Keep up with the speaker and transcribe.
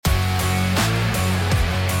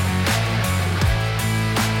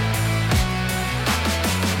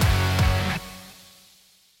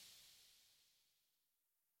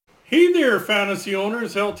Hey there, fantasy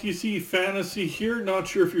owners. LTC Fantasy here. Not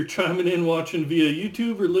sure if you're chiming in watching via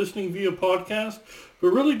YouTube or listening via podcast,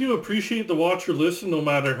 but really do appreciate the watch or listen no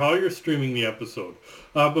matter how you're streaming the episode.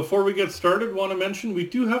 Before we get started, want to mention we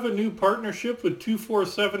do have a new partnership with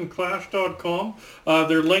 247clash.com.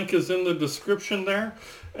 Their link is in the description there.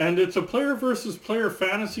 And it's a player versus player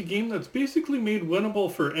fantasy game that's basically made winnable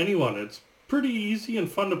for anyone. It's pretty easy and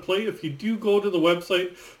fun to play. If you do go to the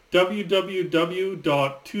website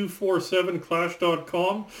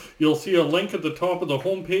www.247clash.com, you'll see a link at the top of the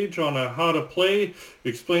homepage on how to play,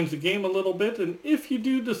 explains the game a little bit. And if you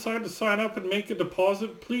do decide to sign up and make a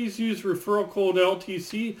deposit, please use referral code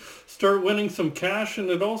LTC, start winning some cash, and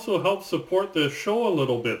it also helps support the show a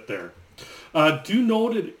little bit there. Do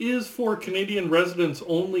note it is for Canadian residents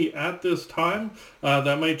only at this time.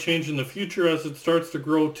 That might change in the future as it starts to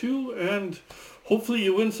grow too, and hopefully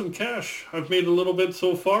you win some cash. I've made a little bit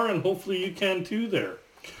so far, and hopefully you can too there.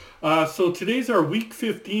 So today's our Week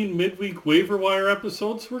 15 midweek waiver wire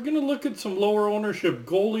episodes. We're going to look at some lower ownership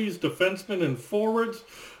goalies, defensemen, and forwards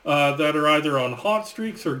that are either on hot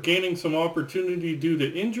streaks or gaining some opportunity due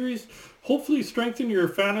to injuries. Hopefully strengthen your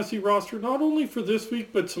fantasy roster, not only for this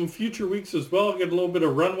week, but some future weeks as well. Get a little bit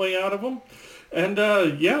of runway out of them. And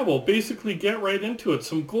we'll basically get right into it.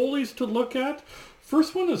 Some goalies to look at.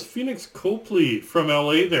 First one is Phoenix Copley from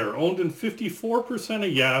LA there, owned in 54%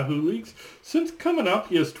 of Yahoo leagues. Since coming up,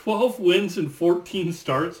 he has 12 wins and 14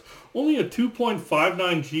 starts, only a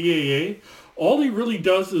 2.59 GAA. All he really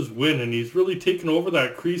does is win, and he's really taken over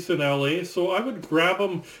that crease in LA, so I would grab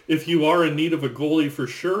him if you are in need of a goalie for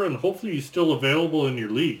sure, and hopefully he's still available in your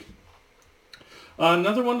league.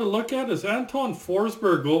 Another one to look at is Anton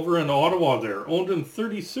Forsberg over in Ottawa there, owned in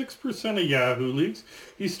 36% of Yahoo leagues.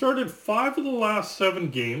 He started 5 of the last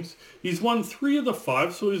 7 games. He's won 3 of the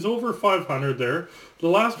 5, so he's over 500 there. The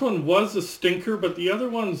last one was a stinker, but the other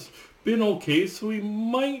one's been okay, so he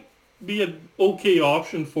might be an okay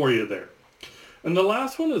option for you there. And the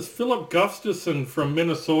last one is Philip Gustafsson from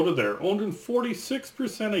Minnesota there, owned in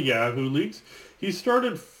 46% of Yahoo leagues. He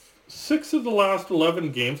started 6 of the last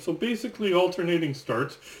 11 games, so basically alternating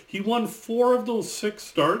starts. He won 4 of those 6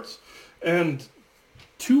 starts and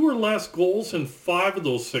 2 or less goals in 5 of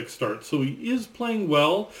those 6 starts. So he is playing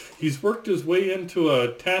well. He's worked his way into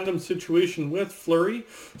a tandem situation with Fleury.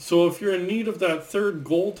 So if you're in need of that third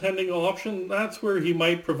goaltending option, that's where he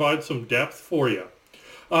might provide some depth for you.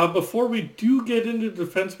 Before we do get into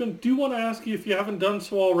defensemen, do want to ask you, if you haven't done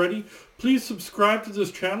so already, please subscribe to this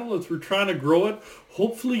channel as we're trying to grow it.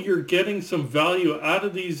 Hopefully you're getting some value out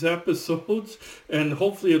of these episodes, and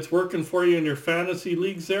hopefully it's working for you in your fantasy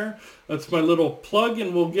leagues there. That's my little plug,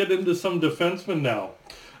 and we'll get into some defensemen now.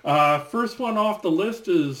 First one off the list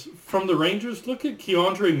is from the Rangers. Look at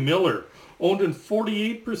Keandre Miller, owned in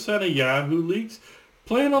 48% of Yahoo leagues.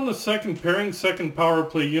 Playing on the second pairing, second power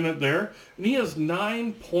play unit there, and he has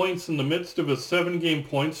 9 points in the midst of a 7-game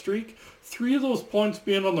point streak. 3 of those points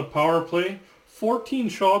being on the power play, 14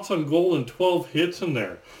 shots on goal and 12 hits in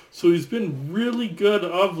there. So he's been really good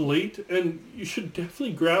of late, and you should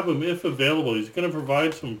definitely grab him if available. He's going to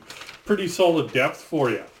provide some pretty solid depth for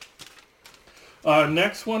you.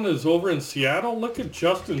 Next one is over in Seattle. Look at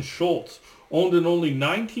Justin Schultz, owned in only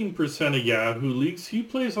 19% of Yahoo leagues. He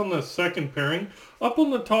plays on the second pairing. Up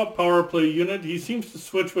on the top power play unit, he seems to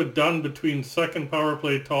switch with Dunn between second power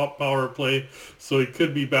play, top power play, so he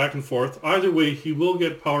could be back and forth. Either way, he will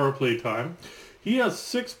get power play time. He has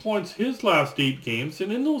 6 points his last 8 games,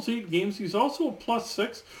 and in those 8 games, he's also a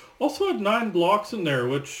 +6. Also had 9 blocks in there,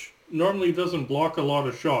 which normally doesn't block a lot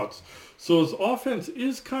of shots. So his offense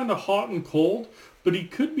is kind of hot and cold, but he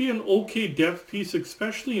could be an okay depth piece,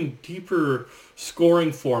 especially in deeper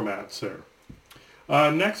scoring formats there.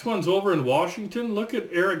 Next one's over in Washington. Look at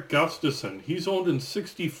Erik Gustafsson. He's owned in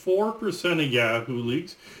 64% of Yahoo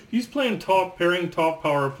leagues. He's playing top pairing, top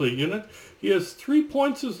power play unit. He has 3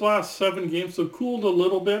 points his last 7 games, so cooled a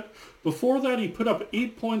little bit. Before that, he put up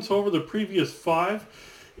 8 points over the previous 5.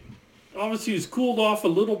 Obviously, he's cooled off a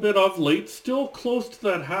little bit of late. Still close to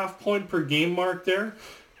that half point per game mark there.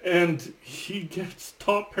 And he gets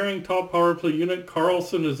top pairing, top power play unit.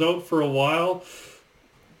 Carlson is out for a while.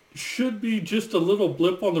 Should be just a little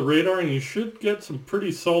blip on the radar, and you should get some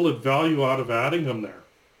pretty solid value out of adding him there.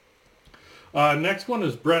 Next one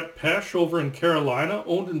is Brett Pesce over in Carolina,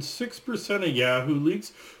 owned in 6% of Yahoo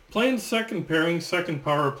leagues. Playing second pairing, second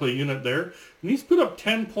power play unit there. And he's put up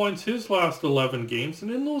 10 points his last 11 games.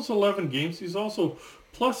 And in those 11 games, he's also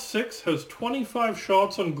 +6, has 25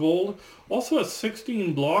 shots on goal, also has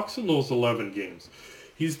 16 blocks in those 11 games.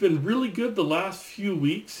 He's been really good the last few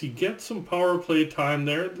weeks. He gets some power play time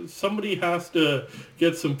there. Somebody has to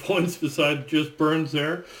get some points besides just Burns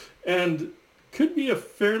there. and could be a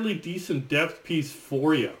fairly decent depth piece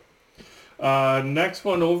for you. Next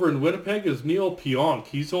one over in Winnipeg is Neil Pionk.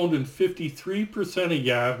 He's owned in 53% of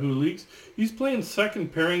Yahoo leagues. He's playing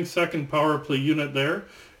second pairing, second power play unit there.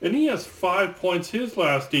 And he has 5 points his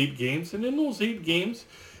last 8 games. And in those 8 games,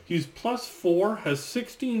 he's +4, has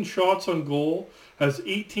 16 shots on goal, has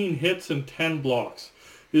 18 hits and 10 blocks.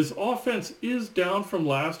 His offense is down from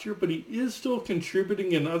last year, but he is still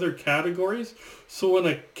contributing in other categories. So in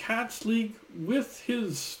a Cats league with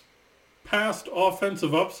his past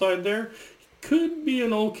offensive upside there, could be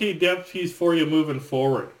an okay depth piece for you moving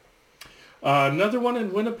forward. Another one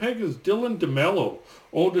in Winnipeg is Dylan DeMello,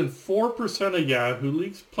 owned in 4% of Yahoo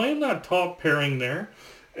leagues, playing that top pairing there.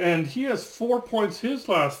 And he has 4 points his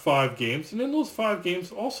last 5 games, and in those 5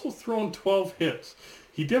 games also thrown 12 hits.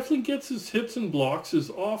 He definitely gets his hits and blocks. His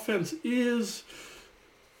offense is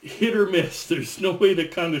hit or miss. There's no way to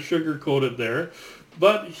kind of sugarcoat it there.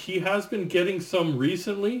 But he has been getting some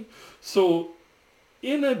recently. So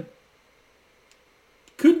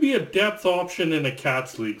could be a depth option in a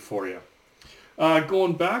Cats league for you.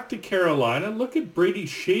 Going back to Carolina, look at Brady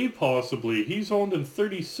Shea possibly. He's owned in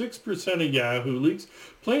 36% of Yahoo leagues,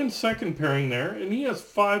 playing second pairing there, and he has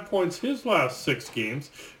 5 points his last 6 games.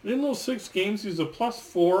 And in those 6 games, he's a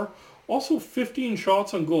 +4, also 15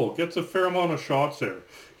 shots on goal. Gets a fair amount of shots there.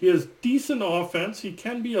 He has decent offense. He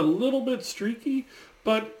can be a little bit streaky,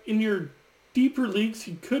 but in your deeper leagues,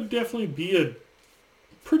 he could definitely be a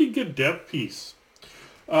pretty good depth piece.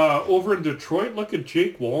 Over in Detroit, look at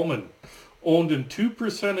Jake Wallman. Owned in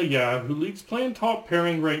 2% of Yahoo leagues, playing top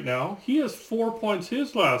pairing right now. He has 4 points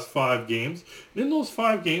his last 5 games. And in those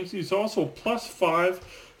 5 games, he's also +5,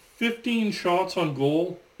 15 shots on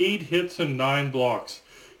goal, 8 hits and 9 blocks.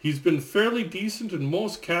 He's been fairly decent in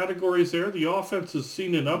most categories there. The offense has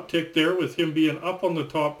seen an uptick there with him being up on the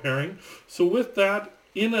top pairing. So with that,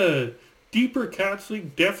 in a deeper Cats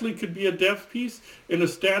league, definitely could be a depth piece. In a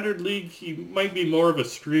standard league, he might be more of a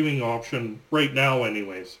streaming option right now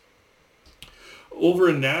anyways. Over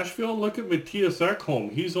in Nashville, look at Matthias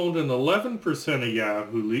Ekholm. He's owned in 11% of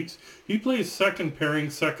Yahoo leagues. He plays second pairing,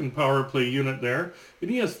 second power play unit there.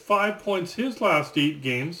 And he has 5 points his last 8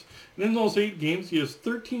 games. And in those 8 games, he has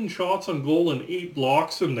 13 shots on goal and 8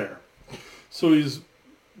 blocks in there. So he's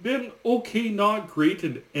been okay, not great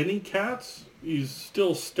in any Cats. He's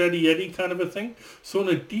still steady Eddie kind of a thing. So in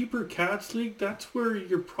a deeper Cats league, that's where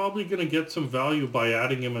you're probably going to get some value by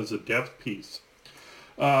adding him as a depth piece.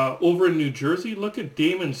 Over in New Jersey, look at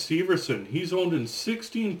Damon Severson. He's owned in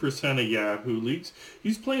 16% of Yahoo leagues.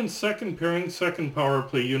 He's playing second pairing, second power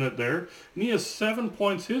play unit there. And he has 7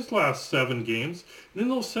 points his last 7 games. And in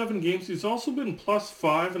those 7 games, he's also been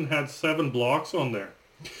 +5 and had 7 blocks on there.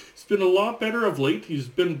 He's been a lot better of late. He's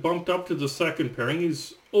been bumped up to the second pairing.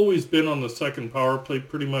 He's always been on the second power play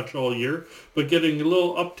pretty much all year. But getting a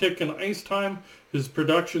little uptick in ice time, his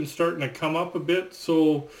production's starting to come up a bit.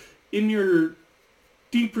 So in your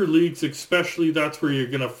deeper leagues especially, that's where you're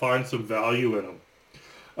going to find some value in them.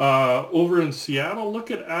 Over in Seattle,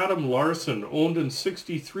 look at Adam Larson, owned in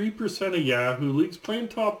 63% of Yahoo leagues, playing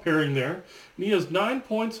top pairing there. And he has 9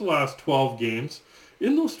 points the last 12 games.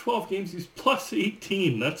 In those 12 games, he's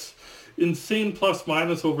 +18. That's insane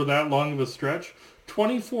plus-minus over that long of a stretch.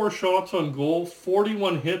 24 shots on goal,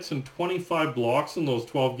 41 hits, and 25 blocks in those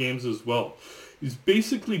 12 games as well. He's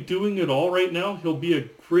basically doing it all right now. He'll be a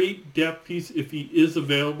great depth piece if he is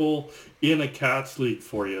available in a Cats league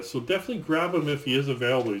for you. So definitely grab him if he is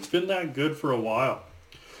available. He's been that good for a while.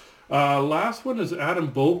 Last one is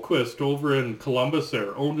Adam Boquist over in Columbus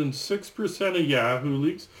there. Owned in 6% of Yahoo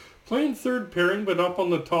leagues. Playing third pairing, but up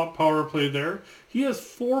on the top power play there. He has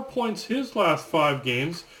 4 points his last 5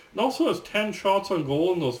 games, and also has 10 shots on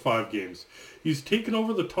goal in those 5 games. He's taken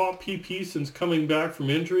over the top PP since coming back from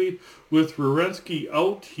injury. With Werenski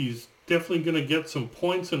out, he's definitely going to get some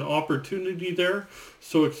points and opportunity there.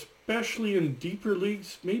 So especially in deeper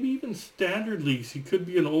leagues, maybe even standard leagues, he could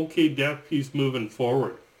be an okay depth piece moving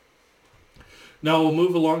forward. Now we'll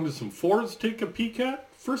move along to some forwards to take a peek at.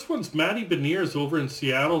 First one's Matty Beniers over in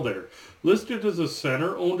Seattle there. Listed as a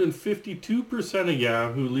center, owned in 52% of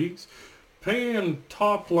Yahoo leagues. Playing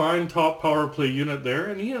top line, top power play unit there.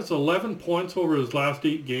 And he has 11 points over his last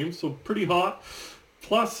 8 games, so pretty hot.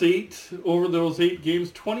 +8 over those 8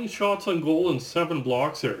 games. 20 shots on goal and 7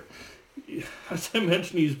 blocks there. As I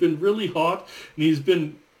mentioned, he's been really hot.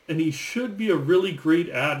 And he should be a really great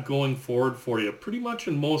ad going forward for you. Pretty much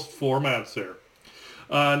in most formats there.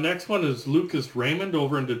 Next one is Lucas Raymond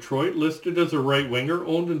over in Detroit, listed as a right winger,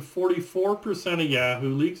 owned in 44% of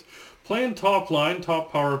Yahoo leagues, playing top line,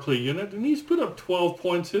 top power play unit, and he's put up 12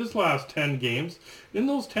 points his last 10 games. In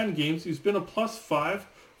those 10 games, he's been a +5,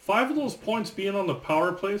 5 of those points being on the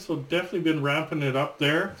power play, so definitely been ramping it up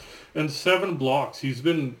there. And 7 blocks. He's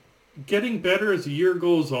been getting better as the year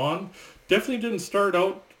goes on. Definitely didn't start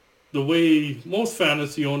out the way most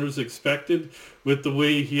fantasy owners expected, with the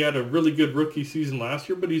way he had a really good rookie season last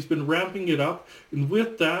year, but he's been ramping it up. And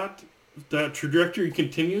with that trajectory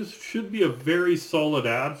continues, should be a very solid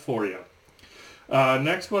ad for you.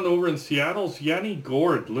 Next one over in Seattle's Yanni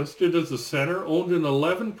Gourde, listed as a center, owned in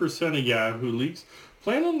 11% of Yahoo leagues,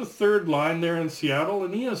 playing on the third line there in Seattle,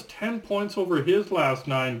 and he has 10 points over his last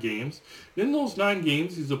 9 games. In those 9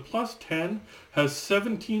 games, he's a plus 10, has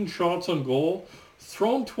 17 shots on goal,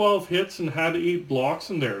 thrown 12 hits, and had 8 blocks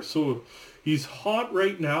in there. So he's hot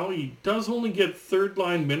right now. He does only get third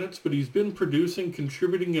line minutes, but he's been producing,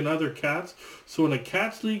 contributing in other Cats. So in a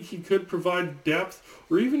Cats league, he could provide depth,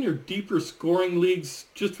 or even your deeper scoring leagues,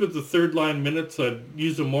 just with the third line minutes, I'd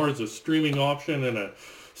use him more as a streaming option in a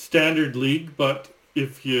standard league. But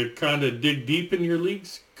if you kind of dig deep in your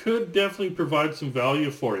leagues, could definitely provide some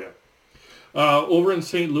value for you. Over in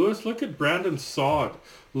St. Louis, look at Brandon Saad,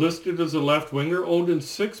 listed as a left winger, owned in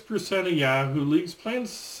 6% of Yahoo leagues, playing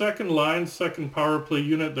second line, second power play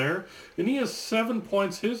unit there, and he has 7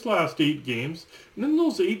 points his last 8 games, and in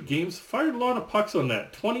those 8 games, fired a lot of pucks on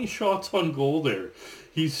net, 20 shots on goal there.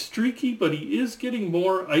 He's streaky, but he is getting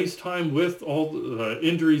more ice time with all the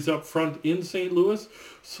injuries up front in St. Louis,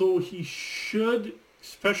 so he should,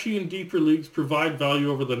 especially in deeper leagues, provide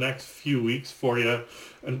value over the next few weeks for you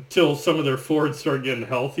until some of their forwards start getting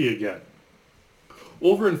healthy again.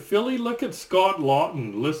 Over in Philly, look at Scott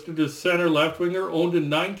Lawton, listed as center left winger, owned in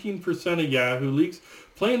 19% of Yahoo leagues,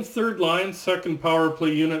 playing third line, second power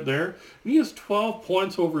play unit there. And he has 12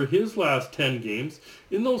 points over his last 10 games.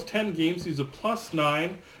 In those 10 games, he's a plus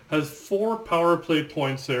 9, has 4 power play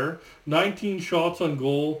points there, 19 shots on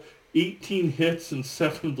goal, 18 hits, and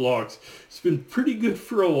 7 blocks. It's been pretty good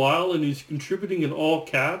for a while, and he's contributing in all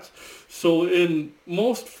Cats. So in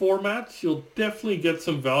most formats, you'll definitely get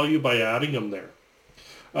some value by adding him there.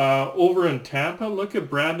 Over in Tampa, look at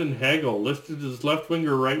Brandon Hagel, listed as left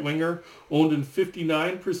winger, right winger, owned in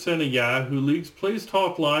 59% of Yahoo leagues, plays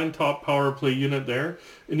top line, top power play unit there,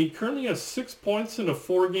 and he currently has 6 points in a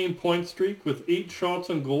 4-game point streak with 8 shots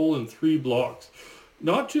on goal and 3 blocks.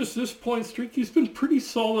 Not just this point streak, he's been pretty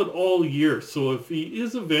solid all year, so if he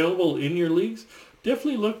is available in your leagues,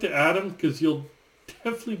 definitely look to add him because you'll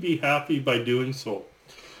definitely be happy by doing so.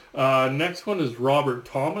 Next one is Robert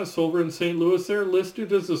Thomas over in St. Louis there,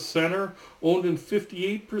 listed as a center, owned in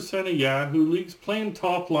 58% of Yahoo leagues, playing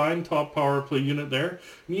top line, top power play unit there.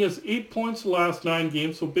 And he has 8 points the last 9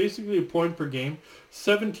 games, so basically a point per game.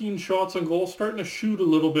 17 shots on goal, starting to shoot a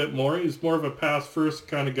little bit more. He's more of a pass first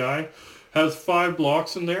kind of guy. Has 5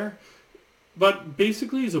 blocks in there. But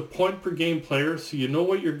basically he's a point per game player, so you know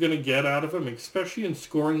what you're going to get out of him, especially in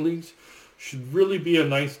scoring leagues. Should really be a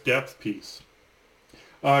nice depth piece.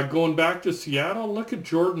 Going back to Seattle, look at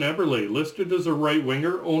Jordan Eberle, listed as a right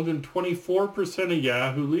winger, owned in 24% of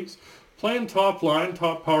Yahoo leagues, playing top line,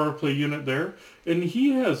 top power play unit there, and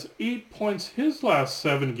he has 8 points his last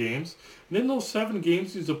 7 games, and in those 7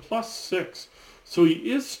 games he's a plus 6. So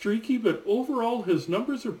he is streaky, but overall his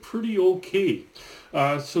numbers are pretty okay.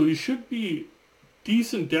 So he should be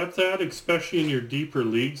decent depth at, especially in your deeper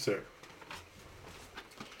leagues there.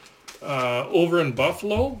 Over in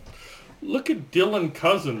Buffalo, look at Dylan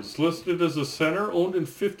Cousins, listed as a center, owned in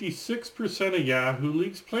 56% of Yahoo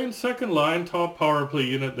leagues, playing second line, top power play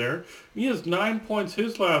unit there. He has 9 points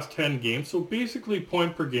his last 10 games, so basically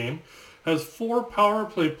point per game. Has 4 power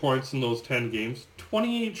play points in those 10 games,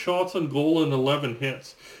 28 shots on goal and 11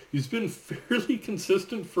 hits. He's been fairly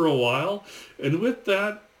consistent for a while, and with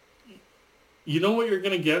that, you know what you're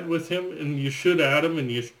going to get with him, and you should add him,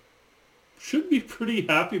 and you should be pretty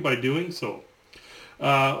happy by doing so.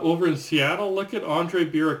 Over in Seattle, look at Andrei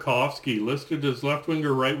Burakovsky, listed as left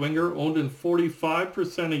winger, right winger, owned in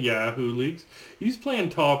 45% of Yahoo leagues. He's playing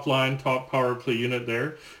top line, top power play unit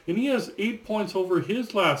there, and he has 8 points over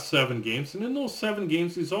his last 7 games, and in those 7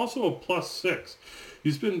 games, he's also a plus 6.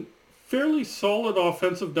 He's been fairly solid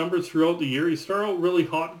offensive numbers throughout the year. He started out really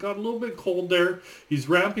hot, got a little bit cold there. He's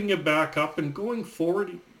ramping it back up, and going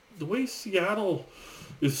forward, the way Seattle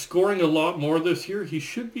is scoring a lot more this year, he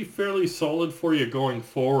should be fairly solid for you going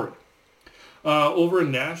forward. Over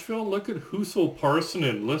in Nashville, look at Huso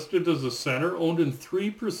Parssinen, listed as a center, owned in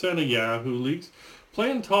 3% of Yahoo leagues,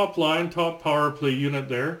 playing top line, top power play unit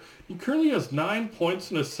there. He currently has 9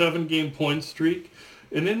 points in a 7-game point streak,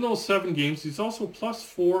 and in those 7 games, he's also plus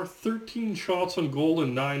 4, 13 shots on goal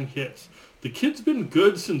and 9 hits. The kid's been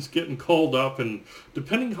good since getting called up, and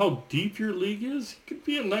depending how deep your league is, it could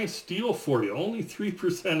be a nice steal for you. Only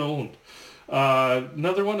 3% owned.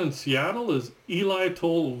 Another one in Seattle is Eli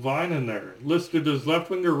Tolvanen there. Listed as left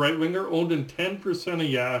winger, right winger, owned in 10% of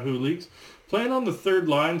Yahoo leagues. Playing on the third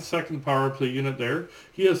line, second power play unit there.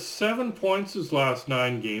 He has 7 points his last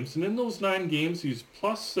 9 games. And in those 9 games, he's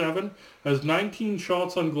 +7, has 19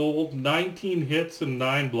 shots on goal, 19 hits, and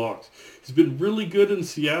 9 blocks. He's been really good in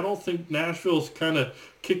Seattle. I think Nashville's kind of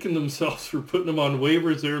kicking themselves for putting him on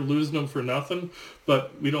waivers there, losing him for nothing.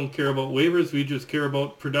 But we don't care about waivers. We just care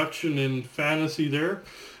about production in fantasy there.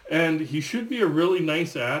 And he should be a really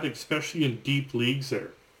nice ad, especially in deep leagues there.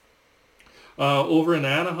 Over in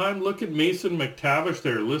Anaheim, look at Mason McTavish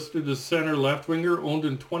there, listed as center left winger, owned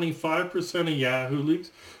in 25% of Yahoo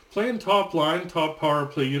leagues. Playing top line, top power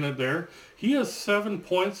play unit there. He has 7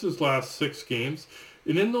 points his last 6 games.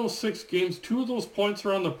 And in those 6 games, 2 of those points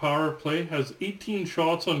are on the power play, has 18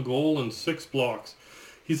 shots on goal and 6 blocks.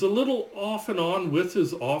 He's a little off and on with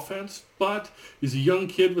his offense, but he's a young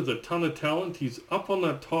kid with a ton of talent. He's up on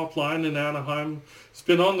that top line in Anaheim. He's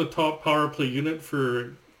been on the top power play unit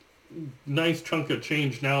for nice chunk of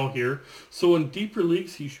change now here. So in deeper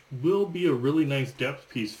leagues, he will be a really nice depth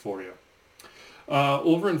piece for you.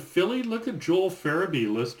 Over in Philly, look at Joel Farabee,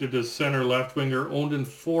 listed as center left winger, owned in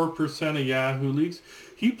 4% of Yahoo leagues.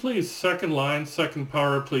 He plays second line, second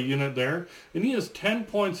power play unit there, and he has 10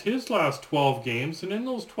 points his last 12 games, and in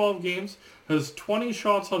those 12 games has 20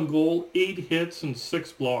 shots on goal, 8 hits, and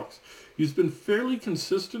 6 blocks. He's been fairly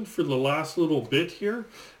consistent for the last little bit here,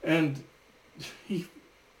 and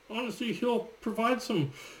honestly, he'll provide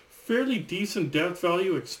some fairly decent depth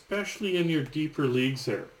value, especially in your deeper leagues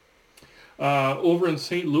there. Over in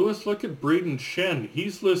St. Louis, look at Braden Shen.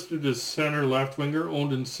 He's listed as center left winger,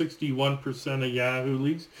 owned in 61% of Yahoo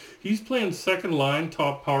leagues. He's playing second line,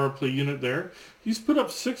 top power play unit there. He's put up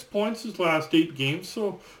 6 points his last 8 games,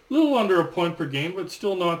 so a little under a point per game, but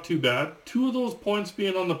still not too bad. 2 of those points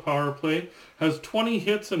being on the power play, has 20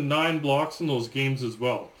 hits and 9 blocks in those games as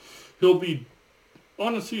well. He'll be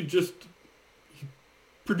honestly, he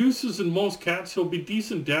produces in most cats. He'll be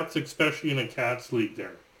decent depth, especially in a cats league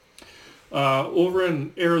there. Over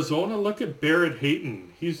in Arizona, look at Barrett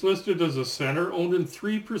Hayton. He's listed as a center, owned in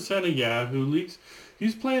 3% of Yahoo leagues.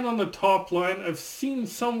 He's playing on the top line. I've seen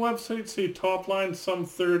some websites say top line, some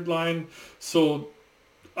third line. So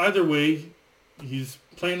either way, he's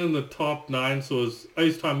playing in the top 9, so his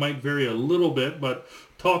ice time might vary a little bit, but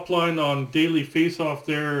top line on daily faceoff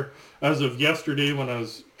there as of yesterday when I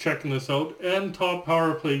was checking this out, and top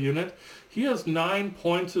power play unit. He has 9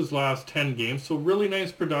 points his last 10 games, so really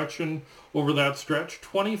nice production over that stretch.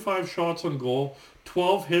 25 shots on goal,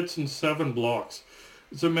 12 hits, and 7 blocks.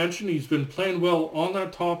 As I mentioned, he's been playing well on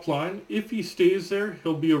that top line. If he stays there,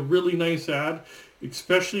 he'll be a really nice ad,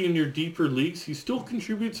 especially in your deeper leagues. He still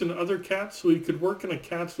contributes in other cats, so he could work in a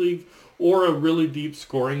cats league or a really deep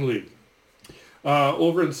scoring league.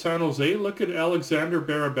 Over in San Jose, look at Alexander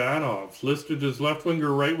Barabanov, listed as left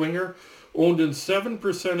winger, right winger, owned in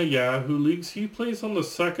 7% of Yahoo leagues. He plays on the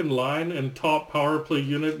second line and top power play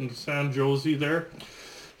unit in San Jose there.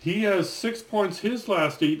 He has 6 points his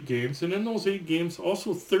last 8 games, and in those 8 games,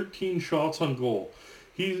 also 13 shots on goal.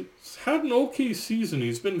 He's had an okay season.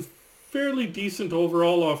 He's been fairly decent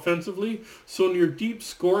overall offensively, so in your deep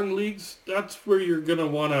scoring leagues, that's where you're going to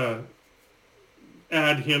want to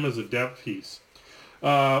add him as a depth piece.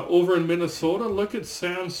 Over in Minnesota, look at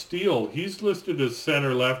Sam Steele. He's listed as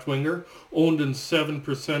center left winger, owned in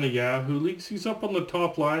 7% of Yahoo leagues. He's up on the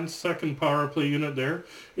top line, second power play unit there,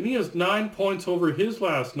 and he has 9 points over his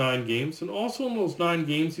last 9 games, and also in those 9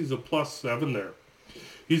 games, he's a +7 there.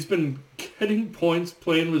 He's been getting points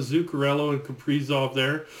playing with Zuccarello and Kaprizov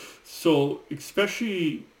there, so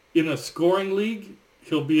especially in a scoring league,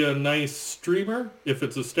 he'll be a nice streamer if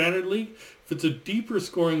it's a standard league. If it's a deeper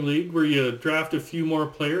scoring league where you draft a few more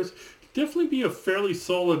players, definitely be a fairly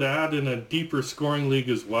solid ad in a deeper scoring league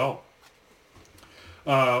as well.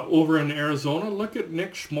 Over in Arizona, look at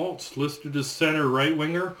Nick Schmaltz, listed as center right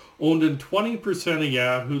winger, owned in 20% of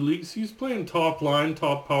Yahoo leagues. He's playing top line,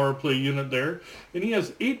 top power play unit there, and he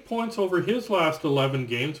has 8 points over his last 11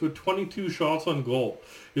 games with 22 shots on goal.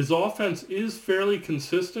 His offense is fairly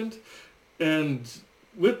consistent, and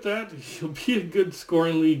with that, he'll be a good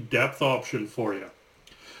scoring league depth option for you.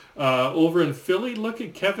 Over in Philly, look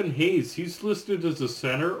at Kevin Hayes. He's listed as a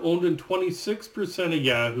center, owned in 26% of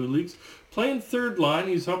Yahoo leagues. Playing third line,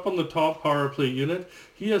 he's up on the top power play unit.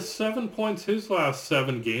 He has 7 points his last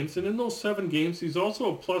 7 games, and in those 7 games, he's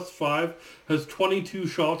also a +5, has 22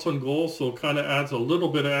 shots on goal, so kind of adds a little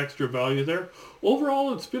bit of extra value there.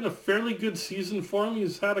 Overall, it's been a fairly good season for him.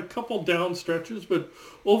 He's had a couple down stretches, but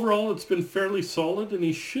overall, it's been fairly solid, and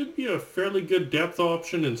he should be a fairly good depth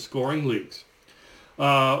option in scoring leagues.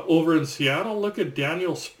 Over in Seattle, look at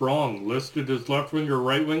Daniel Sprong, listed as left winger,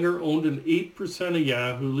 right winger, owned in 8% of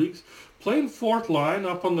Yahoo leagues, playing fourth line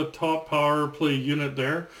up on the top power play unit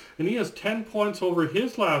there, and he has 10 points over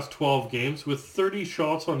his last 12 games with 30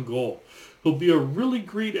 shots on goal. He'll be a really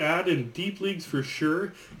great add in deep leagues for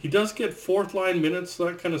sure. He does get fourth line minutes, so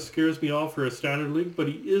that kind of scares me off for a standard league, but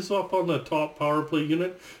he is up on the top power play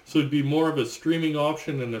unit, so it'd be more of a streaming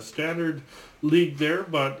option in a standard league there.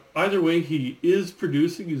 But either way, he is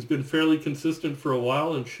producing. He's been fairly consistent for a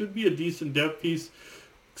while and should be a decent depth piece,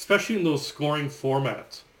 especially in those scoring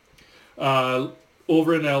formats.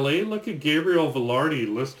 Over in LA, look at Gabriel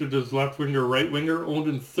Velarde, listed as left winger, right winger, owned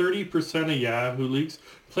in 30% of Yahoo leagues,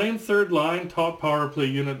 playing third line, top power play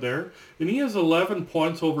unit there, and he has 11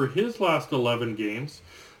 points over his last 11 games.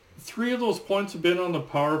 3 of those points have been on the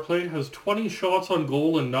power play, has 20 shots on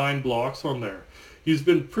goal and 9 blocks on there. He's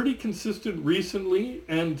been pretty consistent recently,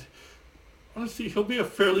 and honestly, he'll be a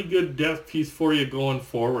fairly good depth piece for you going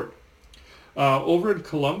forward. Over in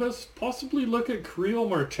Columbus, possibly look at Kirill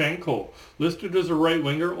Marchenko, listed as a right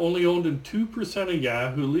winger, only owned in 2% of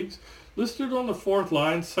Yahoo leagues, listed on the fourth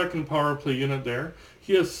line, second power play unit there.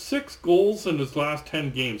 He has 6 goals in his last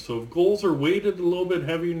 10 games, so if goals are weighted a little bit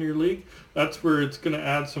heavy in your league, that's where it's going to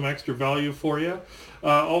add some extra value for you.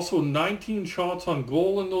 Also 19 shots on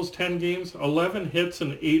goal in those 10 games, 11 hits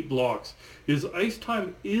and 8 blocks. His ice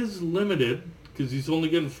time is limited, because he's only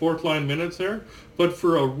getting fourth line minutes there. But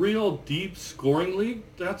for a real deep scoring league,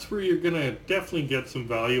 that's where you're going to definitely get some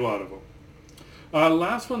value out of him.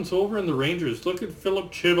 Last one's over in the Rangers. Look at Philip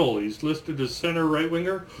Chittle. He's listed as center right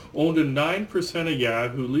winger, owned in 9% of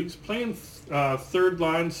Yahoo leagues, playing third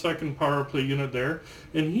line, second power play unit there.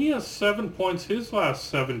 And he has 7 points his last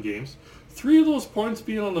 7 games. 3 of those points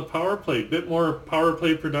being on the power play. Bit more power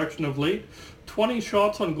play production of late. 20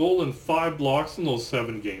 shots on goal and 5 blocks in those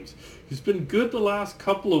 7 games. He's been good the last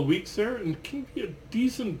couple of weeks there and can be a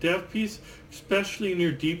decent depth piece, especially in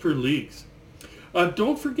your deeper leagues.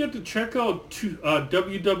 Don't forget to check out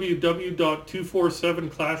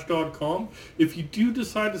www.247clash.com. If you do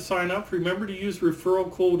decide to sign up, remember to use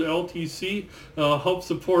referral code LTC. Help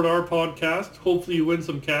support our podcast. Hopefully you win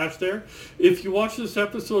some cash there. If you watch this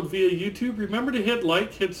episode via YouTube, remember to hit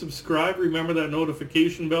like, hit subscribe. Remember that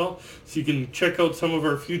notification bell so you can check out some of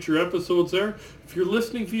our future episodes there. If you're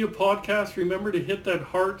listening via podcast, remember to hit that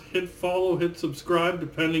heart, hit follow, hit subscribe,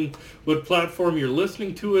 depending what platform you're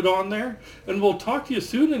listening to it on there. And we'll talk to you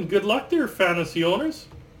soon, and good luck there, fantasy owners.